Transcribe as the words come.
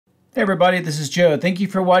Hey everybody, this is Joe. Thank you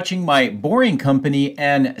for watching my Boring Company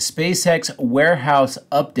and SpaceX warehouse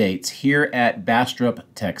updates here at Bastrop,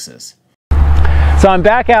 Texas. So I'm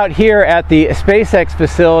back out here at the SpaceX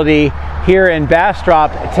facility here in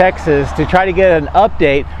Bastrop, Texas to try to get an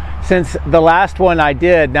update since the last one I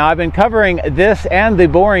did. Now I've been covering this and the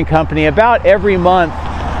Boring Company about every month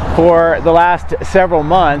for the last several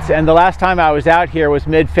months, and the last time I was out here was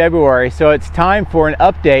mid-February, so it's time for an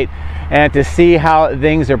update and to see how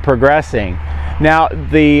things are progressing. Now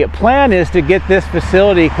the plan is to get this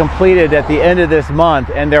facility completed at the end of this month,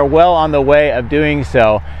 and they're well on the way of doing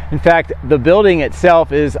so. In fact, the building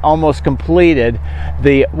itself is almost completed.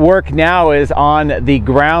 The work now is on the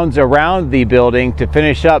grounds around the building to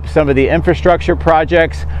finish up some of the infrastructure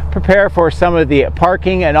projects, prepare for some of the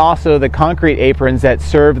parking, and also the concrete aprons that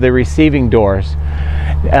serve the receiving doors.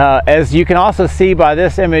 As you can also see by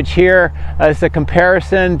this image here, it's a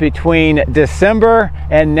comparison between December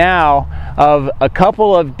and now of a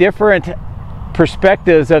couple of different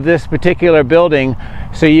perspectives of this particular building,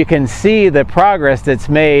 so you can see the progress that's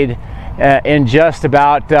made in just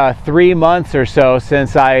about 3 months or so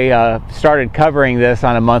since I started covering this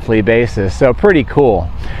on a monthly basis. So pretty cool.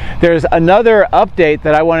 There's another update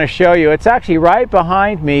that I want to show you. It's actually right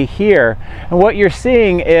behind me here, and what you're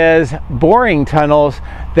seeing is boring tunnels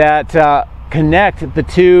that connect the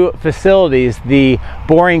two facilities. The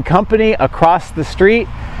Boring Company across the street,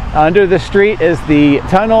 under the street is the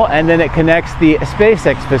tunnel, and then it connects the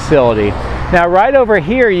SpaceX facility. Now right over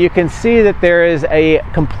here you can see that there is a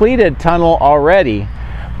completed tunnel already,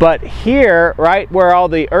 but here, right where all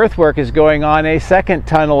the earthwork is going on, a second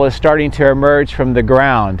tunnel is starting to emerge from the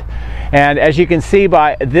ground. And as you can see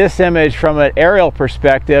by this image from an aerial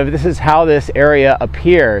perspective, this is how this area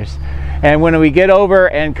appears. And when we get over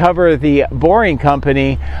and cover the Boring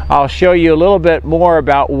Company, I'll show you a little bit more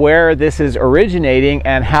about where this is originating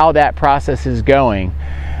and how that process is going.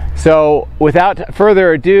 So without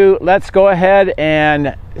further ado, let's go ahead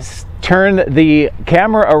and turn the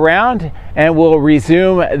camera around and we'll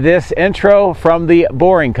resume this intro from the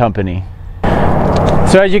Boring Company.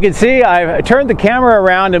 So as you can see, I've turned the camera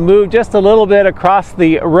around and moved just a little bit across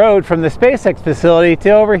the road from the SpaceX facility to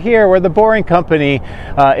over here where the Boring Company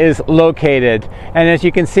is located. And as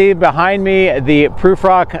you can see behind me, the proof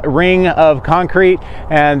rock ring of concrete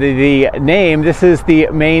and the name, this is the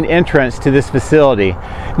main entrance to this facility.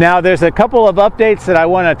 Now there's a couple of updates that I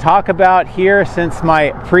want to talk about here since my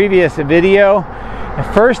previous video.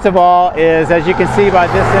 First of all is, as you can see by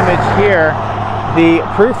this image here, the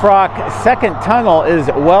proof rock second tunnel is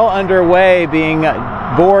well underway, being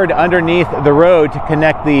bored underneath the road to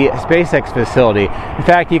connect the SpaceX facility. In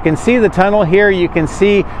fact, you can see the tunnel here. You can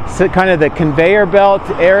see kind of the conveyor belt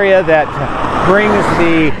area that brings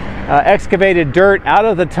the excavated dirt out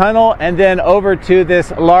of the tunnel and then over to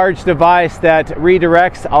this large device that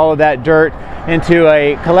redirects all of that dirt into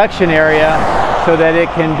a collection area so that it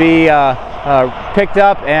can be picked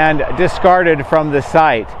up and discarded from the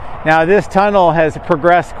site. Now this tunnel has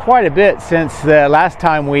progressed quite a bit since the last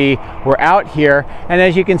time we were out here, and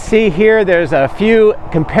as you can see here, there's a few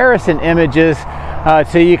comparison images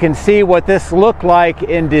so you can see what this looked like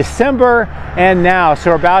in December and now,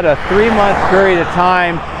 so about a 3-month period of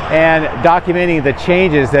time, and documenting the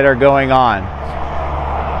changes that are going on.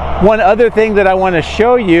 One other thing that I want to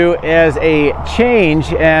show you as a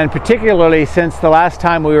change, and particularly since the last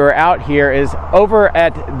time we were out here, is over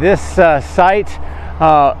at this site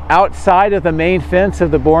outside of the main fence of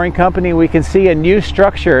the Boring Company. We can see a new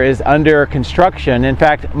structure is under construction. In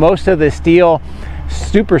fact, most of the steel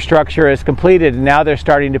superstructure is completed, and now they're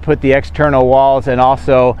starting to put the external walls, and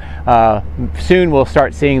also soon we'll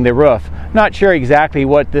start seeing the roof. Not sure exactly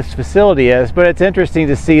what this facility is, but it's interesting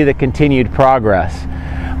to see the continued progress.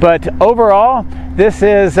 But overall, this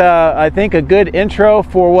is, I think, a good intro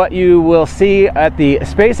for what you will see at the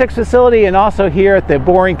SpaceX facility and also here at the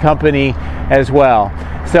Boring Company as well.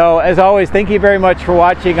 So, as always, thank you very much for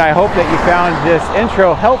watching. I hope that you found this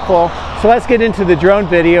intro helpful. So let's get into the drone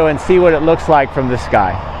video and see what it looks like from the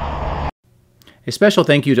sky. A special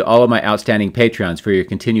thank you to all of my outstanding Patrons for your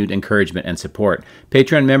continued encouragement and support.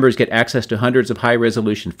 Patreon members get access to hundreds of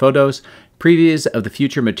high-resolution photos, previews of the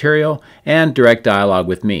future material, and direct dialogue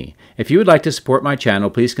with me. If you would like to support my channel,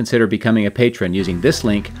 please consider becoming a patron using this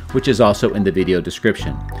link, which is also in the video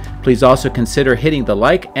description. Please also consider hitting the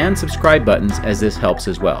like and subscribe buttons, as this helps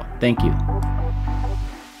as well. Thank you.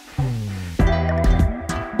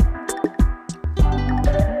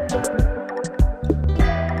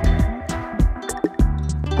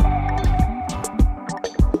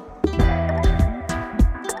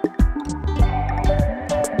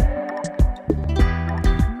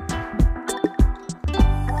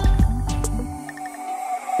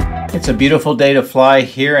 It's a beautiful day to fly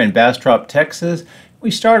here in Bastrop, Texas. We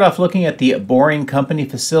start off looking at the Boring Company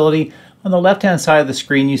facility. On the left-hand side of the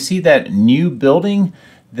screen, you see that new building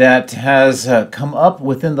that has come up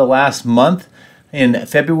within the last month. In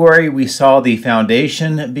February, we saw the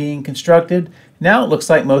foundation being constructed. Now it looks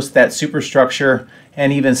like most of that superstructure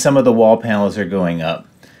and even some of the wall panels are going up.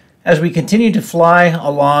 As we continue to fly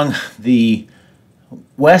along the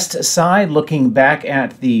west side, looking back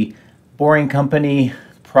at the Boring Company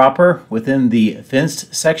proper within the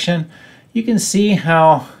fenced section, you can see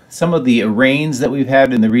how some of the rains that we've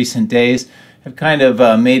had in the recent days have kind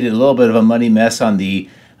of made it a little bit of a muddy mess on the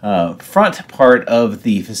front part of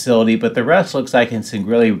the facility, but the rest looks like it's in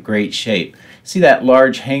really great shape. See that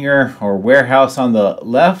large hangar or warehouse on the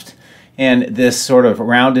left and this sort of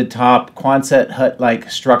rounded top Quonset hut-like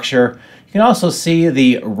structure. You can also see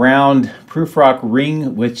the round proof rock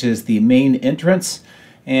ring, which is the main entrance,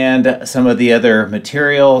 and some of the other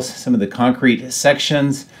materials, some of the concrete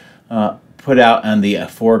sections put out on the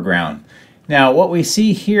foreground. Now what we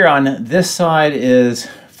see here on this side is,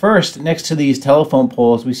 first, next to these telephone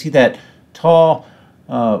poles, we see that tall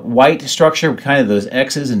white structure, kind of those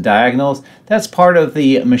X's and diagonals. That's part of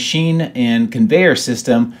the machine and conveyor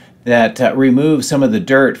system that removes some of the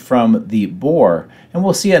dirt from the bore. And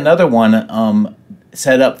we'll see another one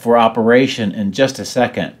set up for operation in just a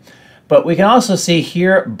second. But we can also see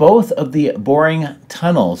here both of the boring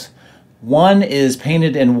tunnels. One is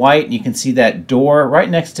painted in white, and you can see that door right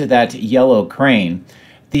next to that yellow crane.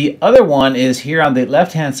 The other one is here on the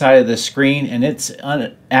left-hand side of the screen, and it's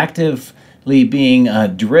actively being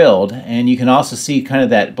drilled. And you can also see kind of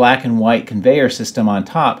that black and white conveyor system on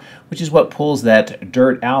top, which is what pulls that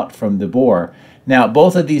dirt out from the bore. Now,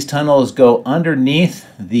 both of these tunnels go underneath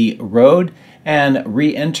the road and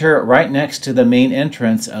re-enter right next to the main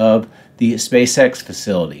entrance of the SpaceX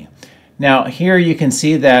facility. Now here you can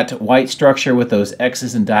see that white structure with those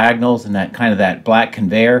X's and diagonals and that kind of that black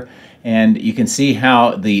conveyor, and you can see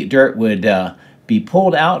how the dirt would be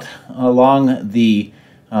pulled out along the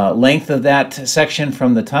length of that section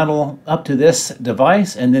from the tunnel up to this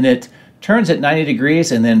device, and then it turns at 90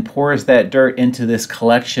 degrees and then pours that dirt into this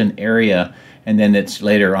collection area, and then it's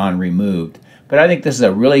later on removed. But I think this is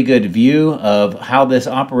a really good view of how this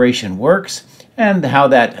operation works and how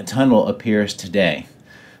that tunnel appears today.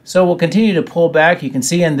 So we'll continue to pull back. You can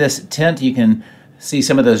see in this tent, you can see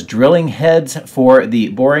some of those drilling heads for the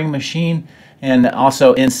boring machine, and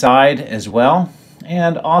also inside as well.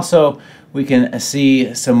 And also we can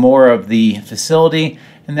see some more of the facility,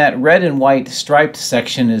 and that red and white striped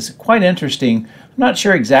section is quite interesting. I'm not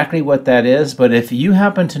sure exactly what that is, but if you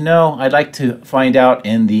happen to know, I'd like to find out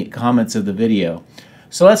in the comments of the video.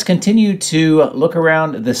 So let's continue to look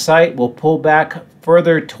around the site. We'll pull back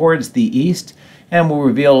further towards the east, and we'll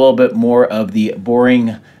reveal a little bit more of the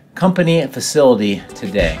Boring Company facility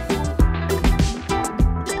today.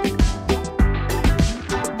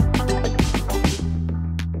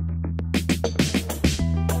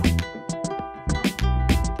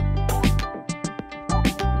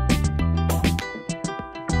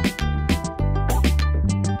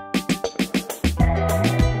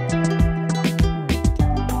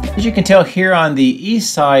 As you can tell here on the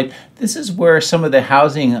east side, this is where some of the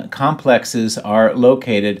housing complexes are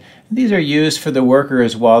located. These are used for the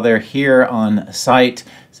workers while they're here on site.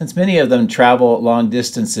 Since many of them travel long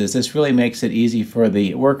distances, this really makes it easy for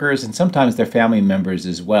the workers and sometimes their family members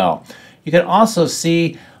as well. You can also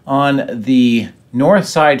see on the north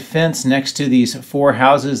side fence next to these four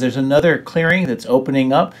houses, there's another clearing that's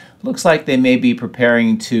opening up. Looks like they may be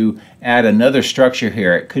preparing to add another structure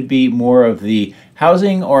here. It could be more of the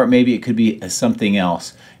housing, or maybe it could be something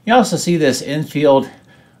else. You also see this infield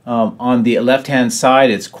on the left-hand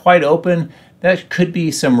side. It's quite open. That could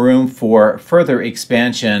be some room for further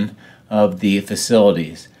expansion of the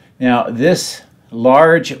facilities. Now, this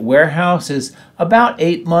large warehouse is about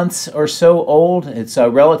 8 months or so old. It's a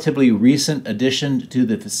relatively recent addition to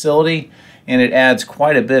the facility, and it adds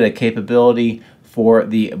quite a bit of capability for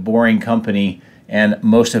the Boring Company and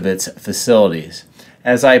most of its facilities.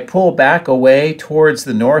 As I pull back away towards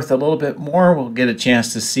the north a little bit more, we'll get a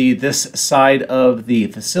chance to see this side of the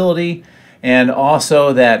facility and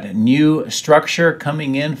also that new structure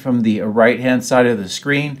coming in from the right-hand side of the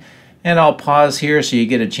screen. And I'll pause here so you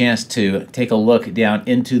get a chance to take a look down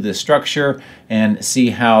into the structure and see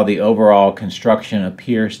how the overall construction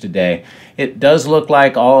appears today. It does look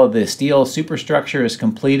like all of the steel superstructure is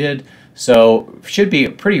completed, so should be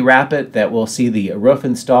pretty rapid that we'll see the roof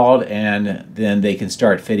installed, and then they can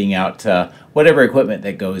start fitting out whatever equipment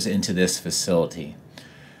that goes into this facility.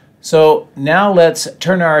 So now let's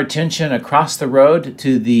turn our attention across the road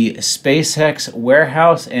to the SpaceX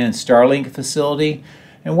warehouse and Starlink facility.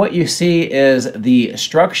 And what you see is the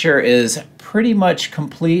structure is pretty much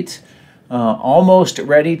complete, almost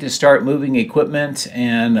ready to start moving equipment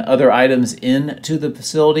and other items into the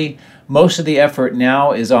facility. Most of the effort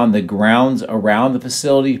now is on the grounds around the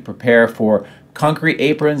facility to prepare for concrete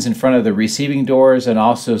aprons in front of the receiving doors and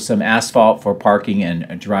also some asphalt for parking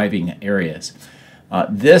and driving areas.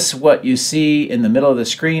 What you see in the middle of the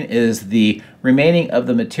screen is the remaining of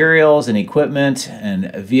the materials and equipment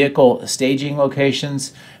and vehicle staging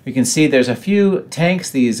locations. You can see there's a few tanks,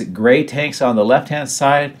 these gray tanks on the left-hand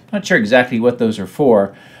side. Not sure exactly what those are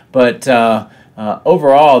for, but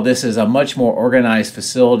overall this is a much more organized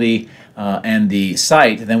facility and the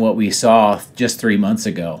site than what we saw just 3 months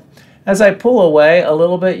ago. As I pull away a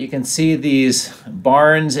little bit, you can see these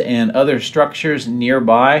barns and other structures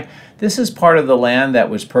nearby. This is part of the land that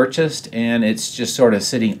was purchased, and it's just sort of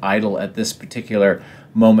sitting idle at this particular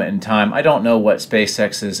moment in time. I don't know what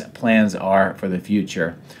SpaceX's plans are for the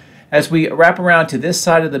future. As we wrap around to this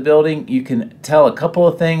side of the building, you can tell a couple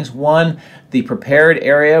of things. One, the prepared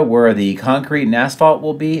area where the concrete and asphalt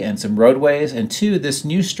will be and some roadways. And two, this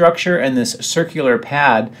new structure and this circular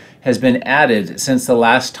pad has been added since the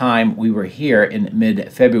last time we were here in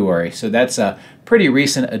mid-February. So that's a pretty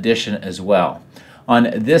recent addition as well. On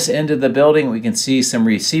this end of the building, we can see some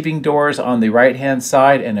receiving doors on the right-hand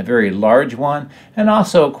side and a very large one, and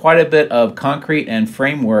also quite a bit of concrete and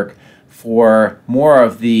framework for more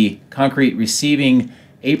of the concrete receiving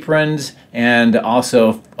aprons and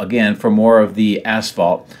also, again, for more of the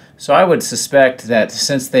asphalt. So I would suspect that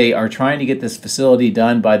since they are trying to get this facility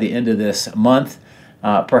done by the end of this month,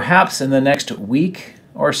 perhaps in the next week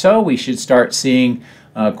or so, we should start seeing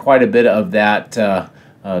quite a bit of that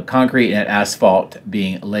concrete and asphalt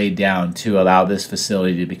being laid down to allow this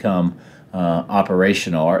facility to become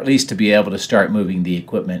operational, or at least to be able to start moving the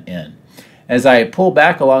equipment in. As I pull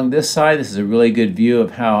back along this side, this is a really good view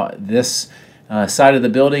of how this side of the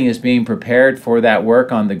building is being prepared for that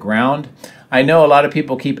work on the ground. I know a lot of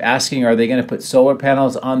people keep asking, are they going to put solar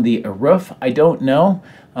panels on the roof? I don't know.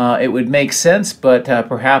 It would make sense, but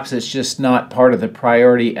perhaps it's just not part of the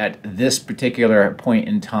priority at this particular point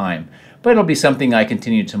in time. But it'll be something I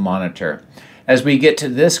continue to monitor. As we get to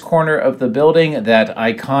this corner of the building, that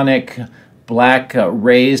iconic black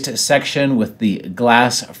raised section with the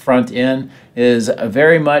glass front end is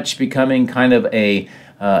very much becoming kind of a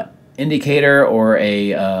indicator or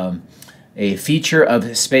a feature of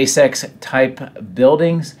SpaceX type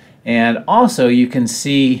buildings. And also you can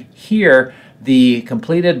see here the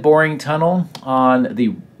completed boring tunnel on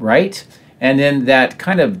the right, and then that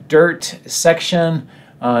kind of dirt section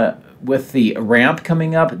with the ramp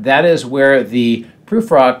coming up. That is where the proof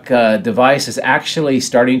rock device is actually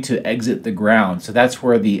starting to exit the ground. So that's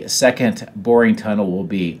where the second boring tunnel will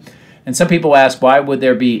be. And some people ask, why would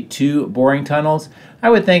there be 2 boring tunnels? I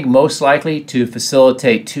would think most likely to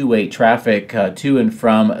facilitate two-way traffic to and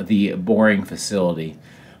from the boring facility.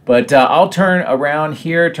 But I'll turn around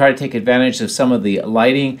here, try to take advantage of some of the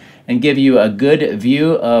lighting and give you a good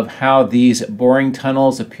view of how these boring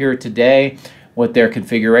tunnels appear today, what their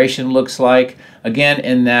configuration looks like. Again,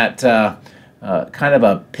 in that kind of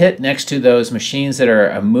a pit next to those machines that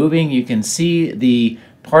are moving, you can see the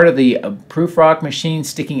part of the proof rock machine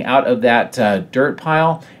sticking out of that dirt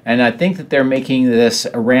pile, and I think that they're making this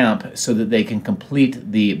a ramp so that they can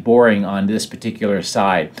complete the boring on this particular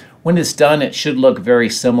side. When it's done, it should look very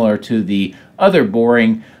similar to the other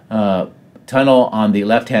boring tunnel on the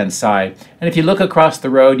left-hand side. And if you look across the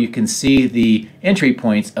road, you can see the entry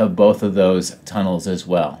points of both of those tunnels as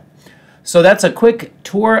well. So that's a quick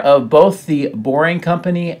tour of both the boring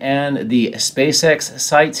company and the SpaceX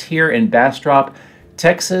sites here in Bastrop,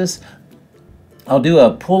 Texas. I'll do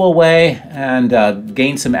a pull away and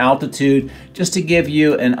gain some altitude just to give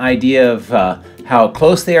you an idea of how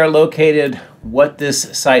close they are located, what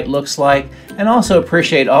this site looks like, and also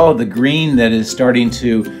appreciate all of the green that is starting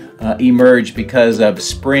to emerge because of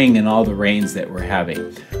spring and all the rains that we're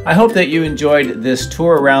having. I hope that you enjoyed this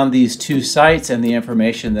tour around these 2 sites and the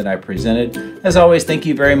information that I presented. As always, thank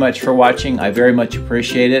you very much for watching. I very much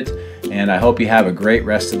appreciate it, and I hope you have a great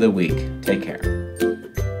rest of the week. Take care.